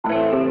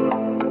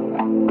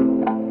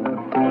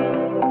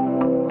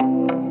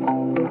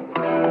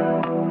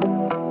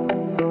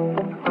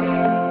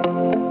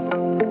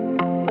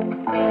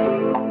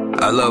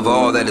love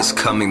all that is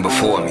coming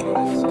before me.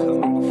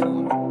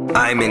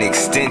 I am an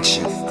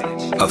extension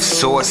of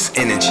source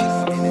energy.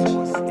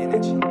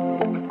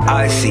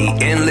 I see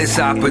endless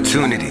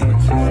opportunity,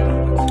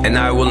 and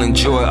I will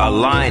enjoy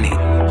aligning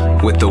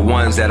with the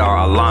ones that are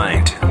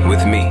aligned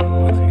with me.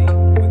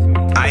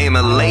 I am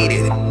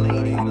elated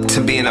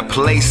to be in a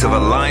place of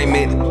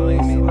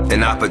alignment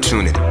and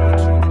opportunity.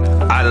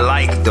 I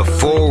like the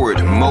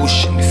forward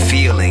motion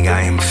feeling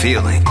I am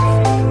feeling.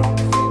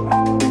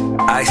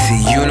 I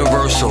see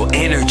universal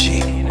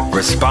energy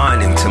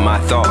responding to my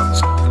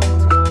thoughts.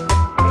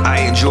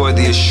 I enjoy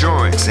the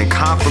assurance and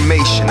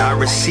confirmation I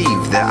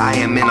receive that I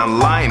am in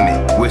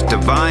alignment with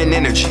divine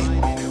energy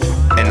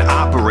and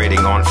operating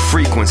on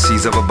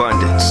frequencies of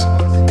abundance.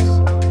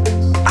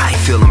 I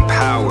feel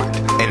empowered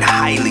and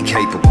highly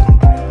capable.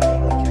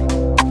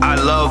 I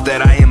love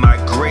that I am my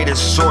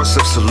greatest source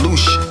of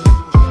solution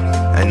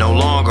and no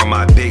longer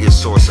my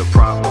biggest source of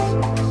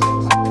problem.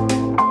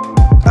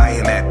 I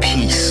am at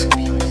peace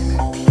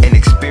and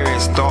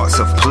experience thoughts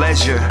of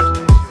pleasure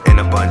and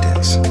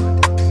abundance.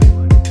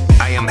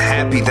 I am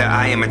happy that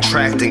I am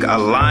attracting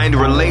aligned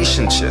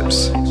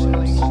relationships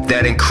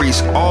that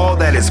increase all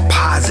that is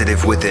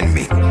positive within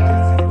me.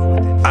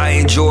 I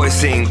enjoy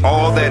seeing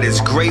all that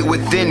is great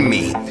within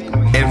me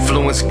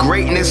influence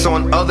greatness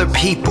on other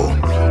people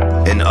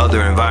and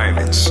other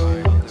environments.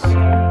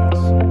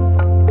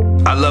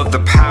 I love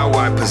the power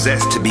I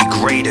possess to be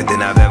greater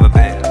than I've ever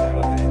been.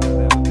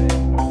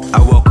 I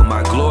welcome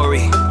my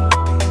glory.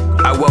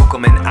 I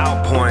welcome an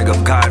outpouring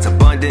of God's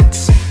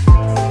abundance.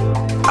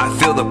 I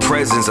feel the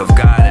presence of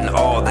God in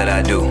all that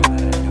I do.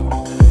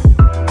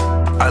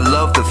 I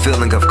love the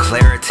feeling of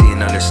clarity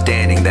and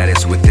understanding that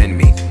is within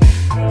me.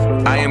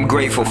 I am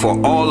grateful for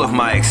all of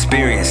my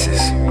experiences,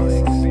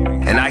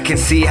 and I can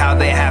see how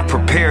they have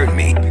prepared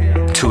me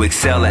to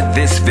excel at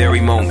this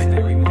very moment.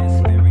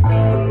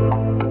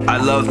 I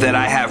love that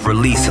I have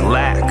released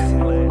lack,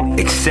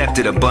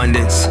 accepted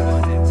abundance,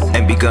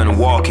 and begun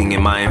walking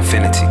in my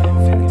infinity.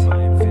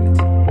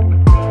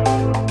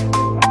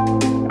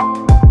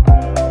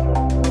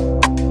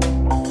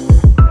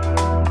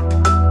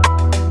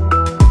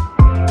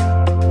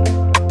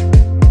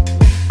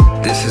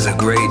 This is a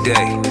great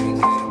day,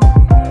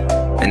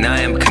 and I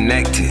am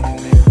connected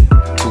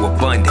to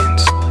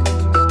abundance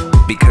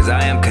because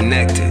I am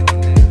connected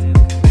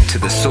to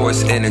the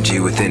source energy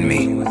within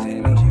me.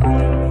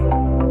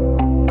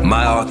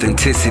 My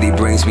authenticity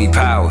brings me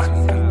power,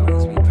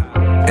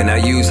 and I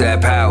use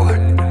that power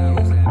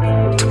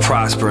to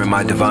prosper in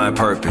my divine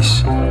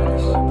purpose.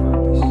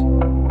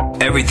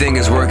 Everything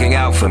is working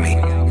out for me.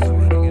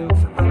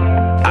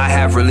 I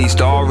have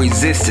released all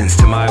resistance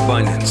to my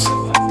abundance.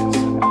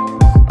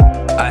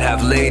 I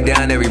have laid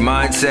down every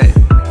mindset,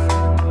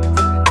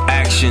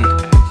 action,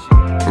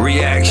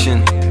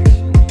 reaction,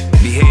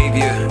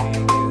 behavior,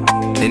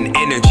 and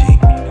energy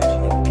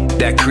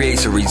that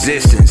creates a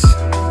resistance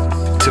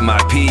to my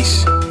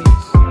peace,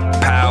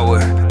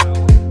 power,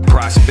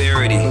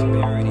 prosperity,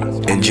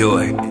 and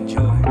joy.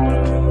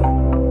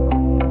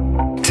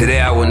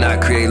 Today I will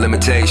not create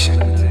limitation.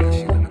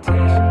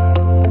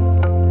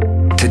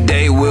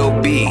 Today will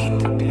be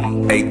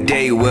a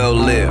day well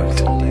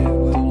lived.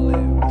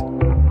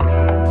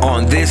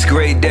 On this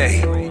great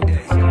day,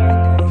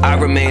 I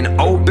remain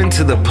open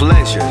to the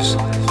pleasures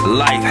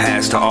life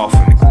has to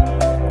offer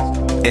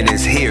me and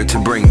is here to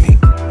bring me.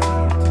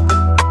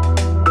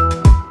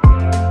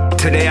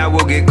 Today I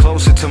will get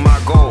closer to my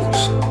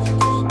goals.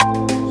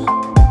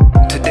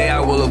 Today I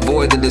will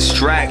avoid the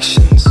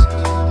distractions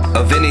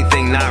of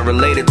anything not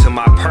related to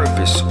my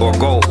purpose or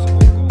goal.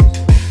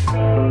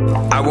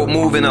 I will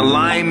move in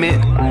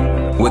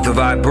alignment with the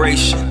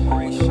vibration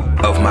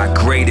of my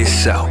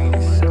greatest self.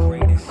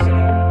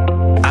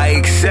 I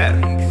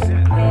accept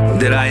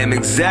that I am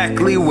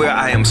exactly where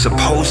I am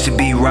supposed to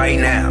be right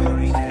now,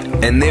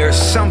 and there's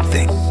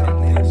something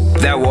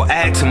that will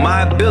add to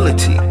my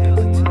ability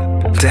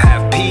to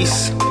have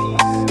peace,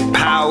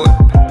 power,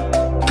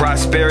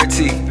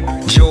 prosperity,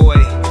 joy,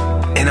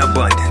 and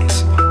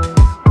abundance.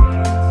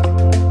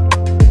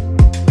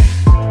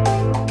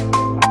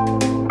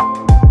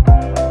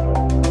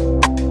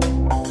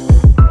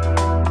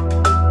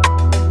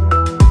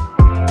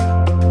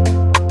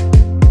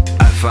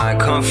 I find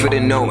comfort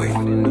in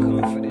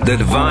knowing the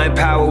divine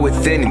power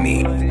within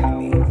me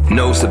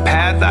knows the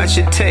path I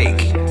should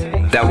take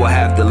that will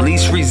have the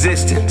least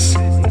resistance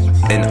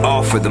and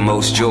offer the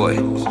most joy.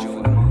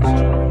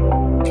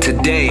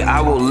 Today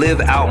I will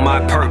live out my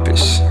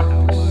purpose.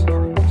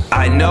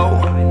 I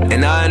know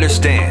and I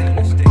understand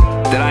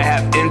that I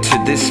have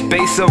entered this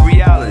space of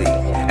reality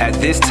at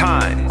this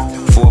time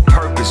for a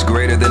purpose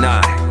greater than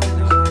I.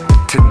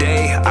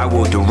 Today I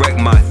will direct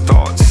my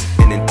thoughts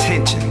and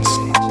intentions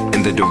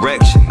in the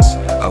directions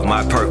of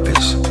my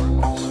purpose.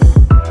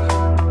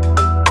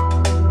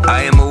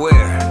 I am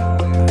aware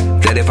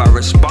that if I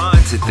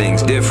respond to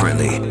things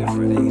differently,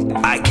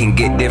 I can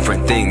get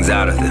different things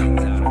out of them.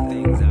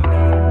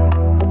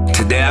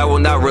 Today I will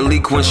not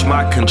relinquish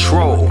my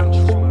control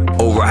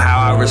over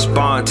how I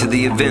respond to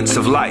the events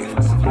of life.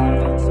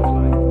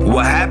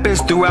 What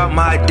happens throughout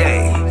my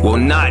day will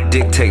not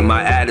dictate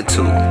my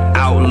attitude,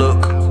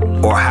 outlook,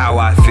 or how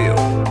I feel.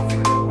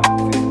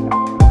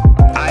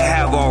 I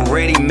have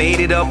already made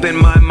it up in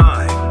my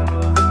mind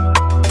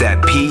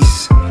that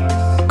peace,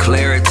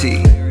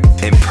 clarity,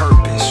 and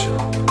purpose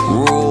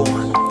rule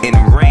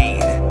and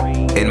reign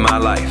in my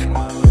life.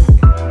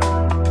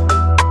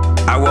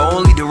 I will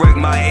only direct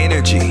my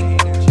energy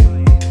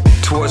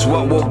towards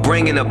what will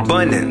bring an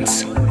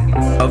abundance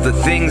of the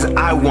things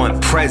I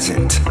want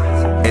present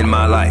in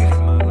my life.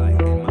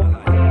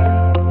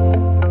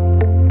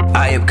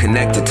 I am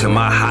connected to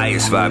my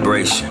highest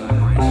vibration.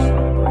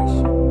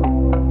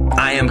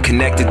 I am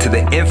connected to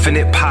the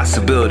infinite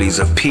possibilities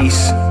of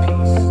peace,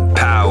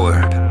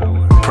 power,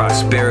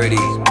 prosperity,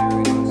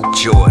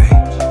 joy,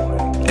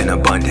 and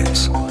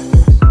abundance.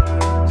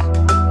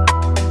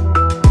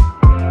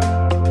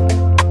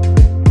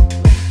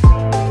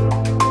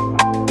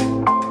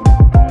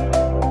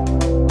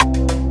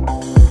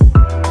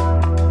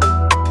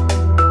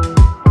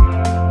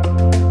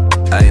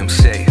 I am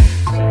safe.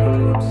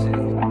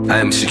 I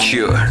am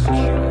secure.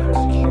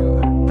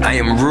 I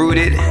am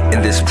rooted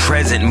in this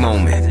present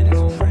moment.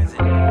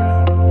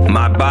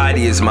 My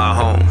body is my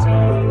home,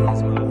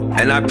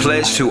 and I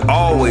pledge to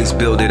always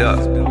build it up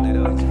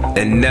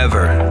and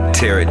never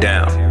tear it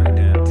down.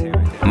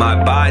 My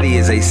body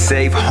is a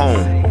safe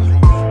home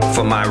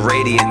for my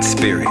radiant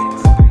spirit.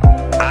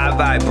 I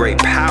vibrate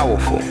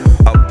powerful,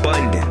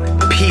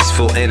 abundant,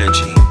 peaceful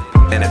energy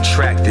and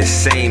attract this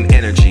same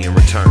energy in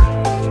return.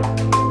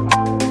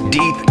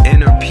 Deep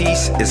inner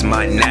peace is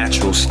my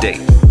natural state.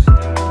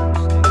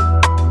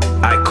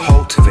 I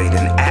cultivate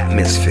an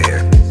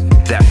atmosphere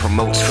that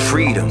promotes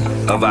freedom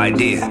of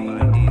idea.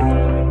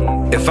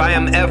 If I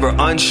am ever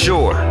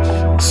unsure,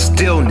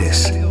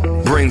 stillness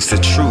brings the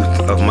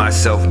truth of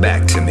myself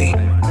back to me.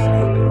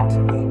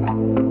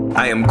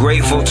 I am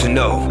grateful to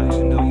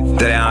know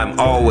that I am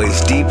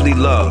always deeply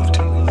loved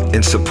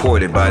and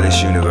supported by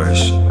this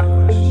universe.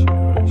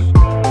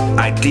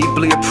 I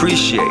deeply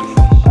appreciate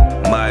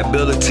my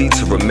ability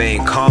to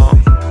remain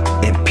calm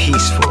and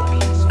peaceful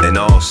in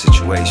all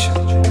situations.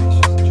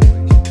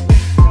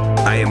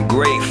 I am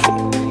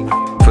grateful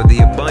for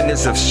the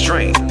abundance of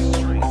strength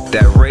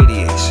that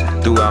radiates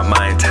throughout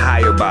my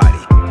entire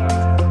body.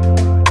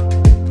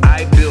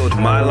 I build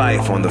my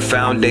life on the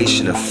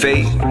foundation of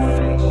faith,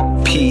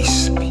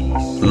 peace,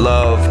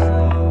 love,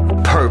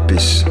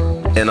 purpose,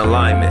 and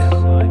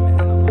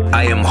alignment.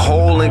 I am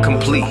whole and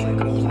complete,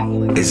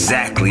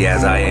 exactly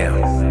as I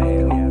am.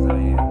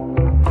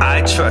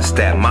 I trust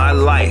that my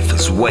life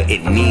is what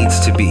it needs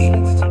to be.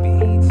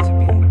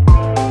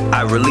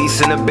 I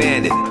release and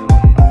abandon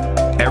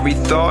every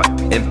thought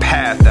and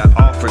path that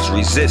offers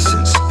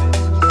resistance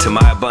to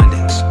my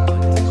abundance.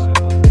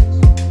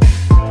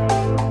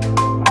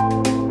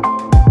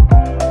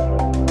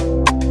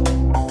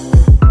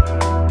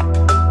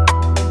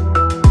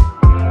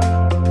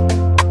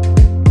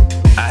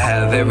 I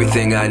have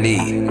everything I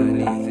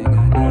need.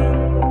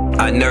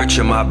 I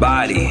nurture my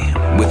body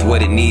with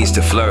what it needs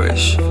to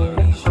flourish.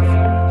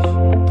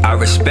 I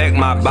respect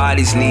my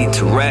body's need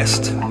to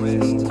rest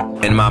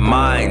and my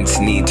mind's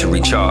need to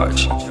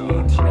recharge.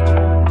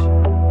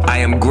 I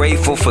am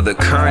grateful for the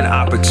current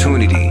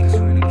opportunity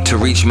to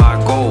reach my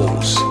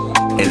goals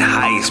and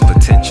highest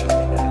potential.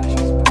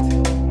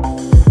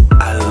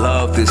 I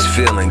love this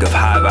feeling of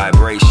high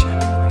vibration.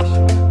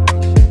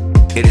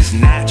 It is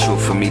natural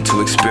for me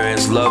to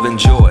experience love and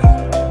joy.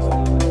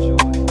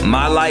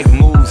 My life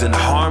moves in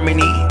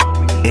harmony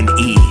and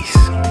ease.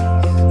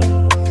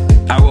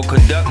 I will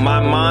conduct my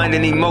mind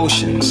and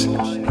emotions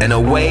in a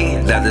way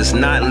that does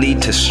not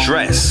lead to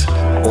stress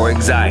or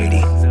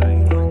anxiety.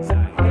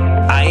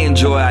 I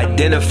enjoy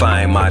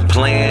identifying my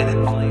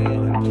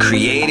plan,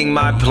 creating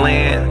my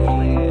plan,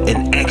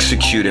 and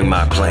executing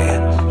my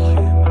plan.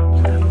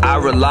 I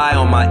rely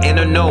on my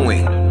inner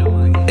knowing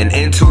and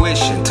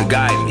intuition to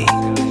guide me.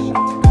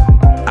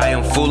 I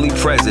am fully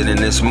present in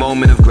this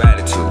moment of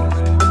gratitude.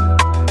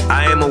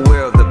 I am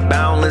aware of the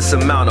boundless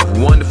amount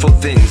of wonderful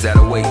things that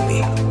await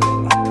me.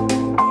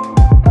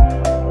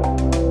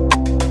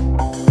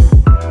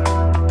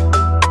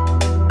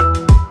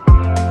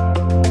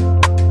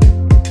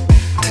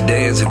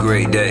 Today is a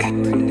great day,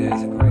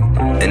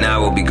 and I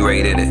will be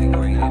great in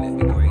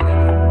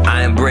it.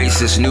 I embrace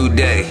this new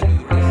day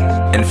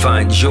and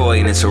find joy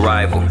in its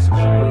arrival.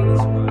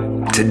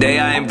 Today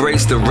I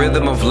embrace the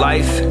rhythm of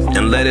life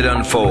and let it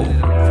unfold.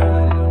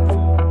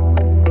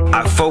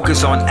 I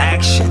focus on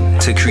action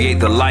to create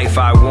the life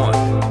I want.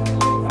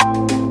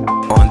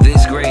 On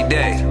this great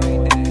day,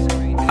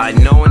 I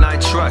know and I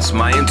trust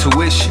my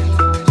intuition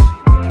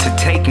to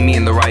take me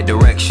in the right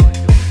direction.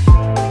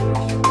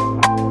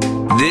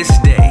 This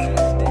day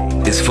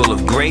is full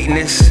of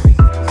greatness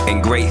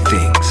and great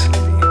things.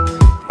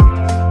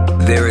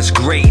 There is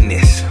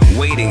greatness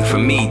waiting for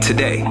me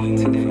today.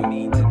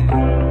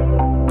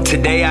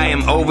 Today I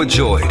am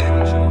overjoyed.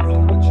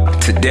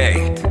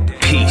 Today,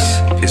 peace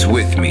is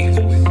with me.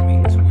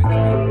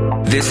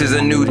 This is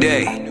a new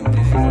day,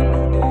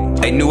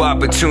 a new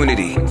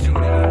opportunity,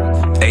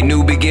 a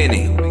new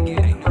beginning,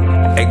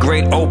 a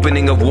great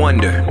opening of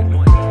wonder,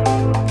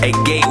 a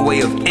gateway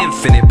of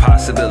infinite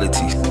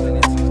possibilities.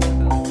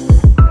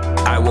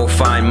 I will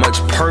find much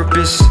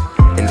purpose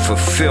and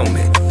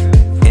fulfillment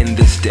in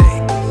this day.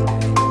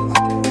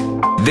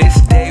 This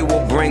day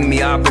will bring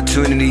me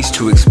opportunities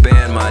to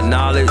expand my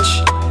knowledge,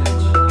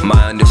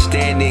 my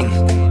understanding,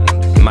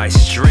 my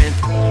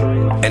strength,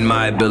 and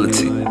my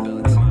ability.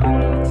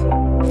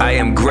 I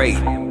am great.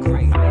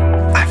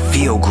 I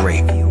feel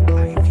great.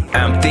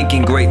 I am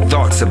thinking great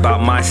thoughts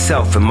about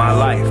myself and my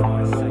life.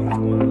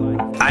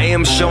 I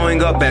am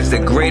showing up as the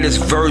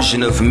greatest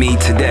version of me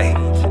today.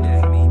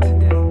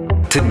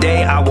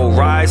 Today I will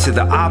rise to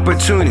the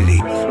opportunity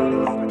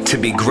to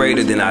be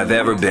greater than I've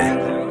ever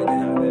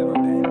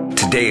been.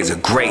 Today is a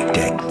great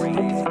day,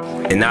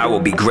 and I will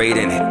be great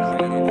in it.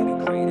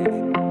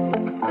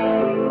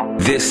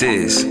 This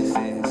is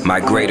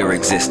my greater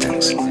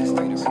existence.